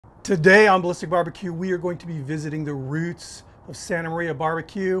Today on Ballistic Barbecue, we are going to be visiting the roots of Santa Maria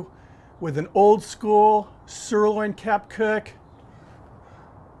barbecue with an old school sirloin cap cook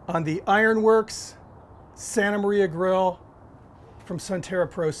on the Ironworks Santa Maria grill from Sunterra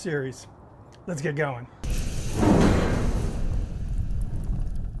Pro Series. Let's get going.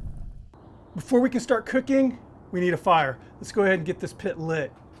 Before we can start cooking, we need a fire. Let's go ahead and get this pit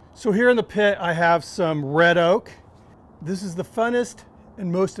lit. So here in the pit, I have some red oak. This is the funnest and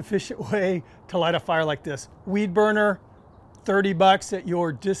most efficient way to light a fire like this. Weed burner, 30 bucks at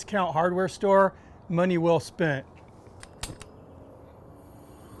your discount hardware store, money well spent.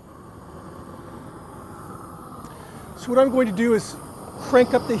 So what I'm going to do is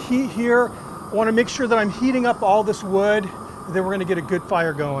crank up the heat here. I want to make sure that I'm heating up all this wood, and then we're going to get a good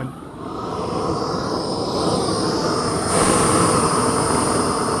fire going.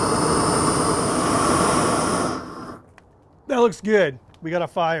 That looks good. We got a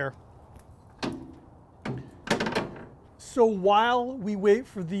fire. So while we wait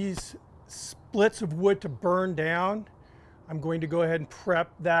for these splits of wood to burn down, I'm going to go ahead and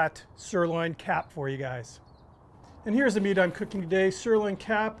prep that sirloin cap for you guys. And here's the meat I'm cooking today, sirloin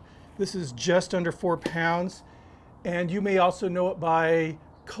cap. This is just under 4 pounds. And you may also know it by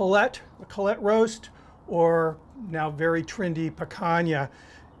Coulotte, a Coulotte roast, or now very trendy picanha.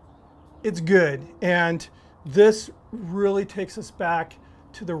 It's good. And this really takes us back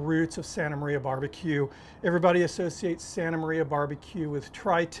to the roots of Santa Maria barbecue. Everybody associates Santa Maria barbecue with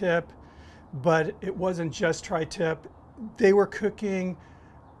tri-tip, but it wasn't just tri-tip. They were cooking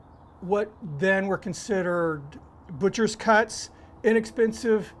what then were considered butcher's cuts,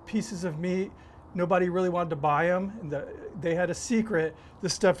 inexpensive pieces of meat. Nobody really wanted to buy them. And they had a secret.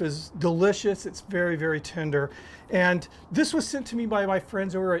 This stuff is delicious. It's very, very tender. And this was sent to me by my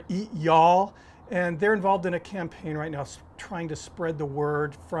friends over at Eat Y'all. And they're involved in a campaign right now trying to spread the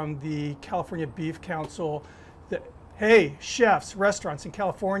word from the California Beef Council that, hey, chefs, restaurants in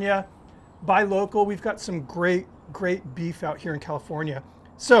California, buy local. We've got some great beef out here in California.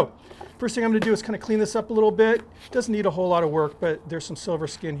 So first thing I'm going to do is kind of clean this up a little bit. Doesn't need a whole lot of work, but there's some silver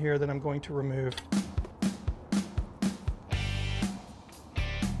skin here that I'm going to remove.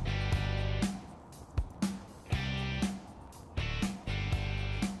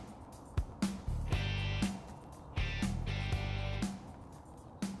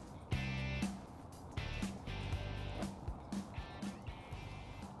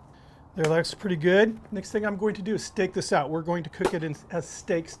 There, looks pretty good. Next thing I'm going to do is stake this out. We're going to cook it as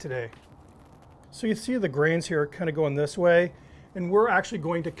steaks today. So you see the grains here kind of going this way, and we're actually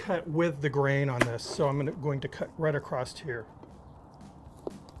going to cut with the grain on this. So I'm going to cut right across here.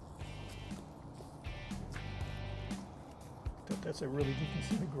 That's a really, you can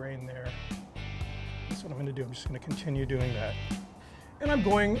see the grain there. That's what I'm going to do. I'm just going to continue doing that. And I'm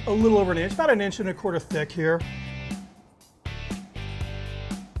going a little over an inch, about 1.25 inches thick here.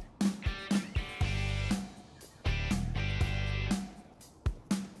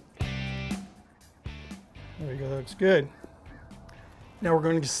 There we go, that looks good. Now we're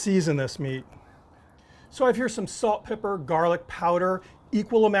going to season this meat. So I have here some salt, pepper, garlic powder,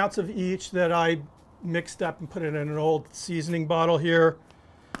 equal amounts of each that I mixed up and put it in an old seasoning bottle here.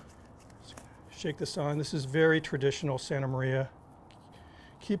 Shake this on. This is very traditional Santa Maria.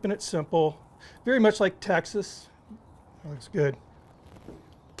 Keeping it simple, very much like Texas. That looks good.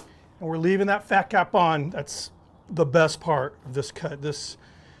 And we're leaving that fat cap on. That's the best part of this cut. This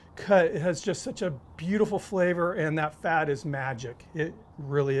cut, it has just such a beautiful flavor, and that fat is magic. It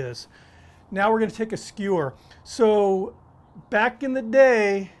really is. Now we're going to take a skewer. So back in the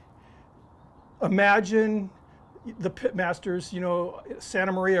day, imagine the pitmasters, you know,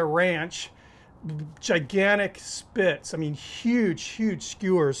 Santa Maria Ranch, gigantic spits. I mean, huge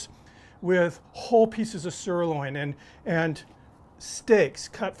skewers with whole pieces of sirloin and steaks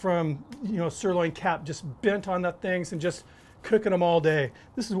cut from, you know, sirloin cap just bent on the things and just cooking them all day.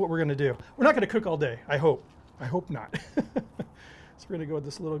 This is what we're going to do. We're not going to cook all day, I hope. I hope not. So we're going to go with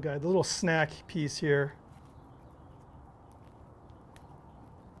this little guy, the little snack piece here.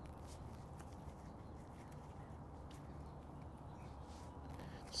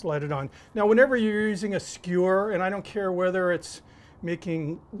 Slide it on. Now, whenever you're using a skewer, and I don't care whether it's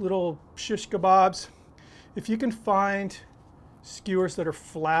making little shish kebabs, if you can find skewers that are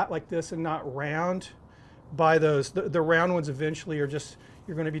flat like this and not round, buy those. The round ones eventually are just,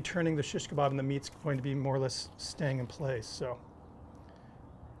 you're going to be turning the shish kebab and the meat's going to be more or less staying in place. So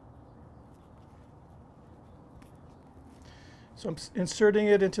I'm inserting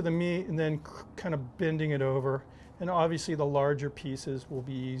it into the meat and then kind of bending it over. And obviously the larger pieces will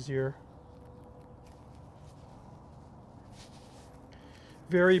be easier.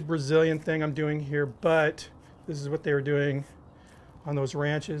 Very Brazilian thing I'm doing here, but this is what they were doing on those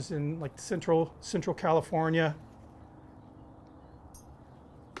ranches in like central California.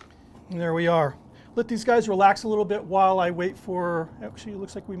 And there we are. Let these guys relax a little bit while I wait for, actually it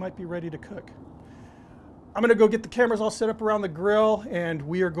looks like we might be ready to cook. I'm gonna go get the cameras all set up around the grill, and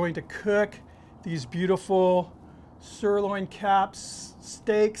we are going to cook these beautiful sirloin caps,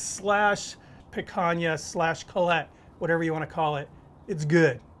 steak slash picanha slash Coulotte, whatever you want to call it. It's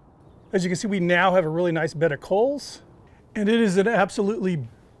good. As you can see, we now have a really nice bed of coals, and it is an absolutely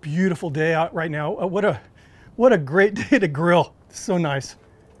beautiful day out right now. What a great day to grill. It's so nice.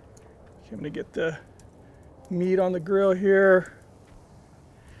 I'm gonna get the meat on the grill here.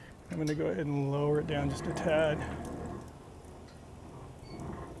 I'm gonna go ahead and lower it down just a tad.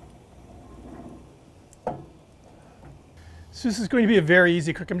 So this is going to be a very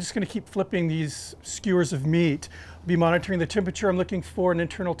easy cook. I'm just going to keep flipping these skewers of meat. I'll be monitoring the temperature. I'm looking for an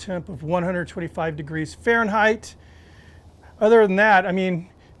internal temp of 125 degrees Fahrenheit. Other than that, I mean,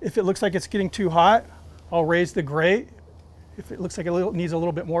 if it looks like it's getting too hot, I'll raise the grate. If it looks like it needs a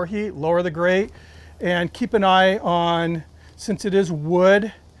little bit more heat, lower the grate. And keep an eye on, since it is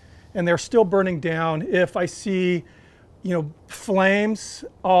wood and they're still burning down, if I see, you know, flames,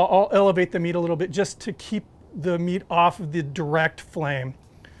 I'll elevate the meat a little bit just to keep the meat off of the direct flame.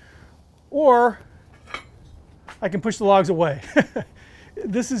 Or I can push the logs away.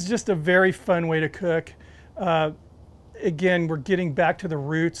 This is just a very fun way to cook. Again, we're getting back to the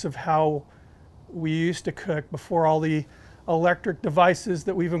roots of how we used to cook before all the electric devices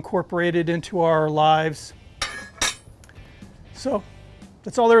that we've incorporated into our lives. So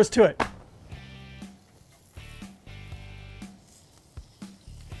that's all there is to it.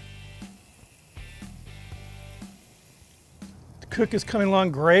 Cook is coming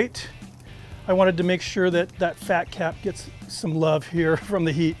along great. I wanted to make sure that that fat cap gets some love here from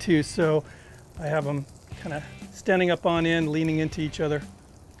the heat too, so I have them kind of standing up on end, leaning into each other.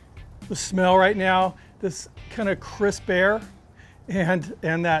 The smell right now, this kind of crisp air and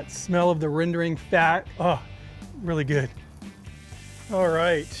that smell of the rendering fat, oh, really good. All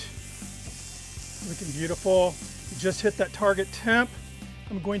right, looking beautiful. Just hit that target temp.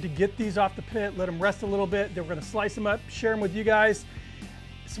 I'm going to get these off the pit, let them rest a little bit, then we're gonna slice them up, share them with you guys.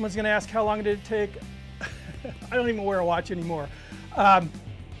 Someone's gonna ask how long did it take? I don't even wear a watch anymore. I'm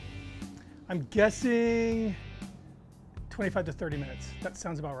guessing 25 to 30 minutes. That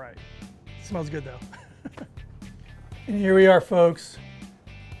sounds about right. Smells good though. And here we are, folks.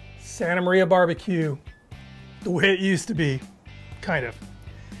 Santa Maria barbecue, the way it used to be, kind of.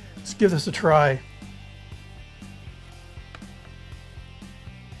 Let's give this a try.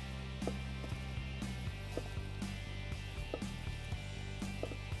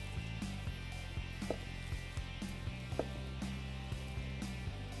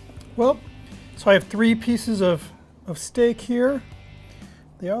 Well, so I have 3 pieces of steak here.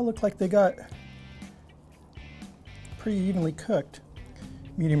 They all look like they got pretty evenly cooked.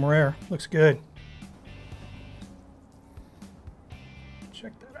 Medium rare, looks good.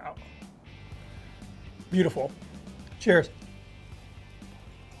 Check that out. Beautiful. Cheers.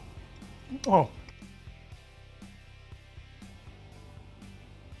 Oh.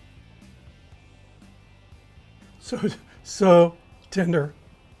 So tender.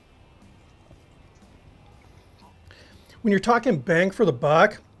 When you're talking bang for the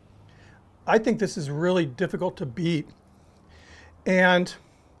buck, I think this is really difficult to beat. And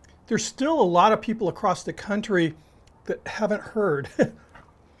there's still a lot of people across the country that haven't heard.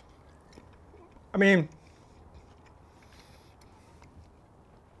 I mean, you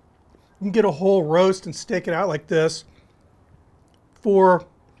can get a whole roast and stake it out like this for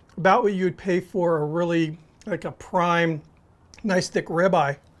about what you would pay for a really, like a prime, nice thick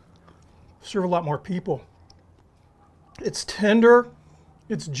ribeye. Serve a lot more people. It's tender,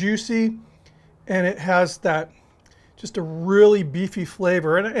 it's juicy, and it has that just a really beefy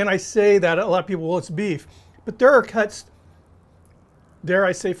flavor. And I say that a lot of people, well, it's beef. But there are cuts, dare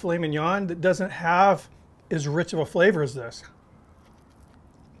I say filet mignon, that doesn't have as rich of a flavor as this.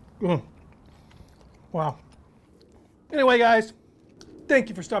 Wow. Anyway, guys, thank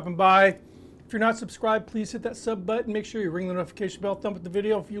you for stopping by. If you're not subscribed, please hit that sub button. Make sure you ring the notification bell, thumb up the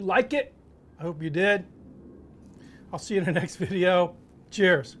video if you like it. I hope you did. I'll see you in the next video.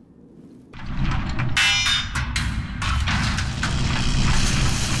 Cheers.